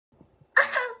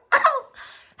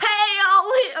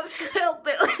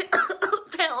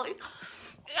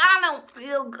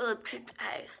good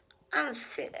today. I'm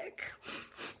sick.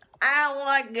 I don't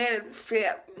like getting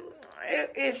sick.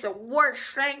 It's the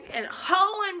worst thing in the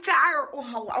whole entire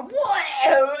world.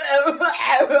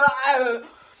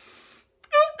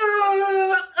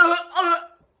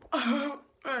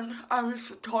 And I miss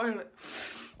the toilet.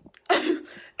 Anyway,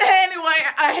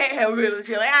 I hate Hillbilly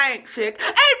Chili. I ain't sick.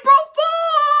 April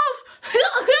Fools!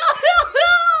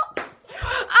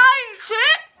 I ain't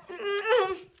sick.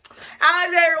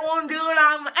 How's everyone doing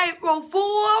on April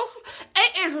Fools?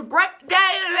 It is a great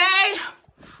day today.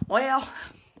 Well,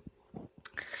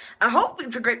 I hope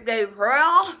it's a great day for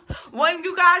all. When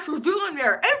you guys were doing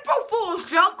your April Fool's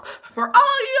joke for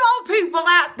all y'all people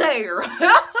out there.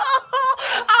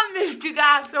 I missed you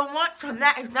guys so much, and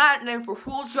that is not an April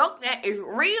Fool's joke. That is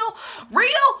real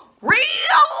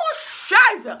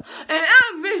shiza. And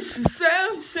I miss you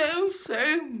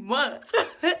so much.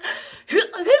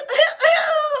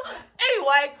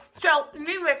 Anyway, so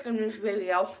me making this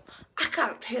video, I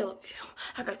gotta tell you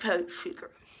a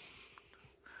secret.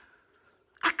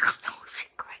 I got no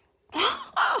secret.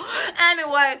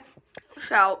 Anyway,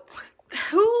 so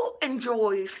who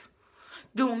enjoys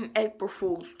doing April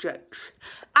Fool's jokes?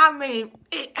 I mean,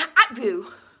 I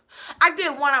do. I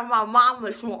did one on my mom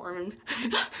this morning.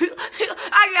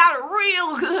 I got it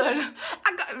real good.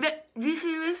 Do you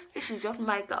see this? This is just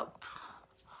makeup.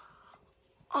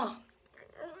 Oh,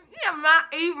 yeah, not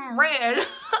even red.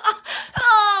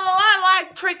 Oh, I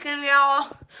like tricking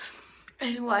y'all.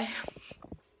 Anyway.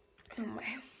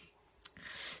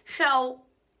 So,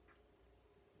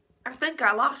 I think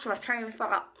I lost my train of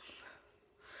thought.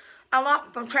 I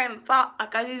lost my train of thought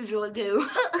like I usually do.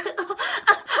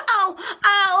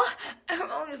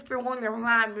 If you want to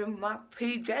remind me of my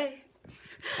PJ,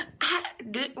 I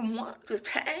didn't want to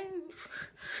change.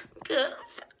 Because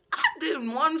I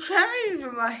didn't want to change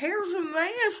and my hair's a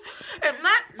mess. And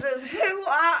that's just who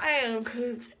I am.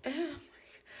 Because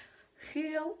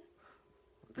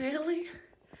Hillbilly.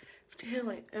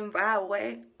 And by the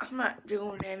way, I'm not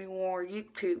doing any more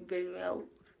YouTube videos.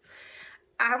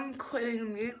 I'm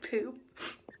quitting YouTube.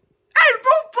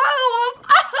 April Fools!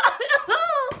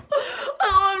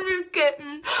 Oh, I'm just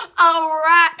kidding.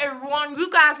 Alright, everyone.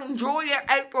 You guys enjoy your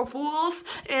April Fools.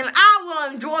 And I will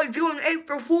enjoy doing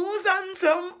April Fools on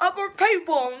some other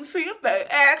people and see if they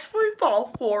actually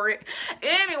fall for it.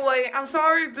 Anyway, I'm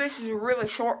sorry if this is a really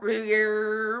short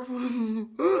video.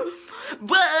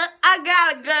 But I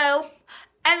gotta go.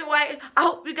 Anyway, I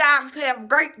hope you guys have a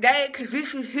great day, because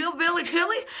this is Hillbilly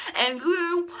Chili, and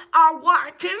you are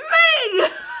watching me!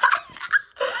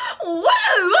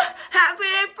 Woo! Happy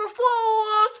April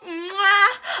Fools!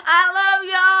 Mwah! I love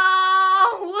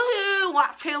y'all! Woohoo!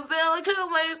 Watch Hillbilly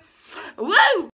Chili! Woo!